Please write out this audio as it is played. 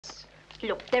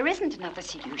Look, there isn't another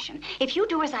solution. If you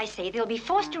do as I say, they'll be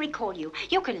forced to recall you.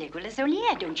 Your Caligula is only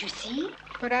air, don't you see?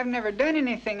 But I've never done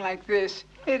anything like this.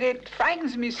 It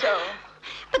frightens me so.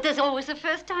 But there's always a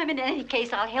first time. In any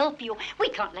case, I'll help you. We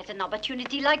can't let an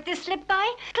opportunity like this slip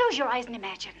by. Close your eyes and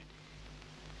imagine.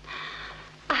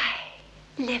 I,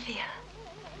 Livia,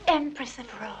 Empress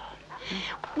of Rome,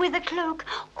 with a cloak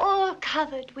all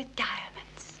covered with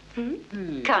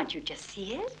diamonds. Can't you just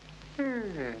see it?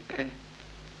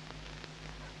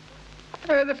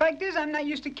 The fact is, I'm not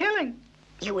used to killing.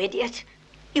 You idiot.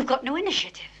 You've got no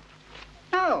initiative.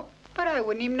 No, but I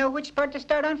wouldn't even know which part to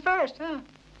start on first, huh?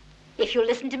 If you'll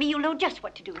listen to me, you'll know just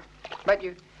what to do. But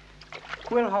you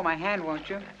will hold my hand, won't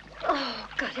you? Oh,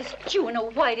 Goddess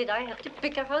Juno, why did I have to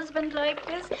pick a husband like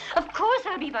this? Of course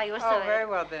I'll be by your side. Oh, very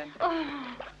well, then. Oh,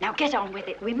 now get on with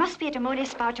it. We must be at Amone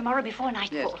Spa tomorrow before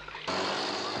nightfall.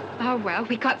 Yes. Oh, well,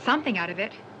 we got something out of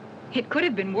it. It could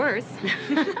have been worse.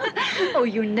 Oh,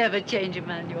 you never change,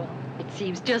 Emmanuel. It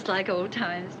seems just like old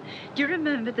times. Do you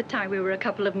remember the time we were a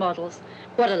couple of models?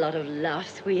 What a lot of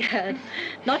laughs we had.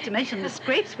 Not to mention the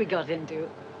scrapes we got into.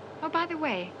 Oh, by the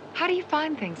way, how do you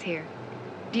find things here?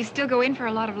 Do you still go in for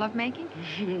a lot of lovemaking?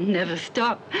 Never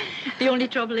stop. The only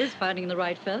trouble is finding the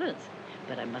right fellas.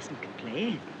 But I mustn't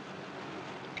complain.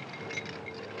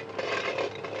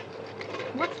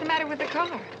 What's the matter with the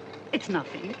car? It's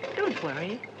nothing. Don't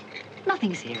worry.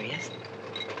 Nothing serious.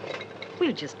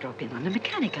 We'll just drop in on a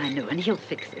mechanic I know, and he'll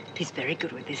fix it. He's very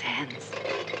good with his hands.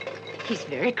 He's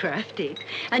very crafty,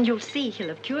 and you'll see he'll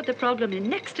have cured the problem in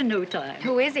next to no time.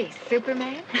 Who is he,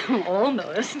 Superman?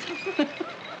 Almost.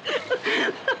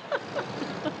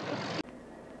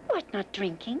 What, not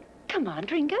drinking? Come on,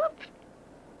 drink up.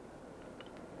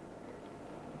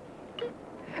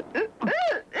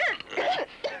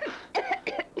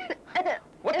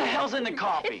 What the hell's in the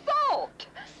coffee? It's salt.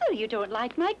 So you don't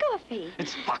like my coffee?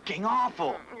 It's fucking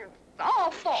awful. It's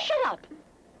awful. Shut up.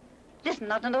 There's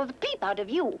not another peep out of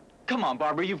you. Come on,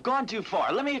 Barbara, you've gone too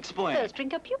far. Let me explain. First,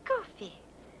 drink up your coffee.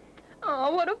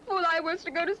 Oh, what a fool I was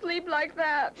to go to sleep like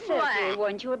that. Sergey,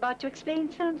 weren't you about to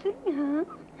explain something, huh?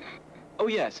 Oh,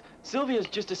 yes. Sylvia's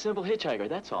just a simple hitchhiker,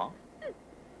 that's all.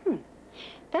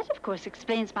 That, of course,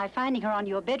 explains my finding her on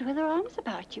your bed with her arms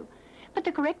about you. But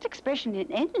the correct expression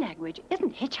in any language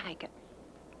isn't hitchhiker.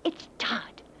 It's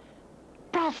tod.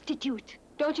 Prostitute.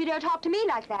 Don't you dare talk to me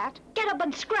like that. Get up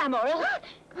and scram, or else...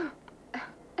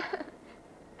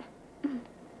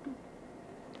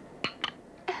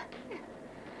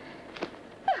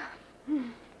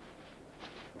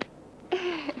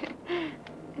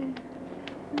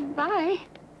 Bye.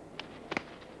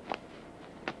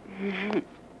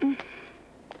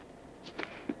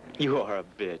 You are a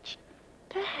bitch.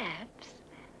 Perhaps.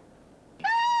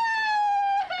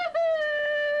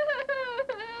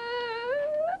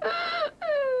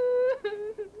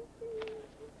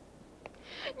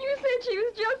 You said she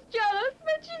was just jealous,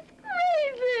 but she's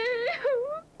crazy.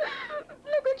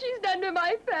 Look what she's done to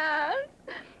my pants.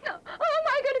 Oh, am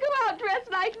I going to go out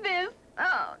dressed like this?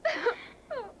 Oh.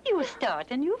 You will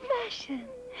start a new fashion.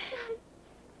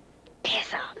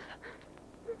 Piss off.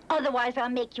 Otherwise, I'll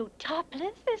make you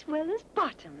topless as well as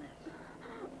bottomless.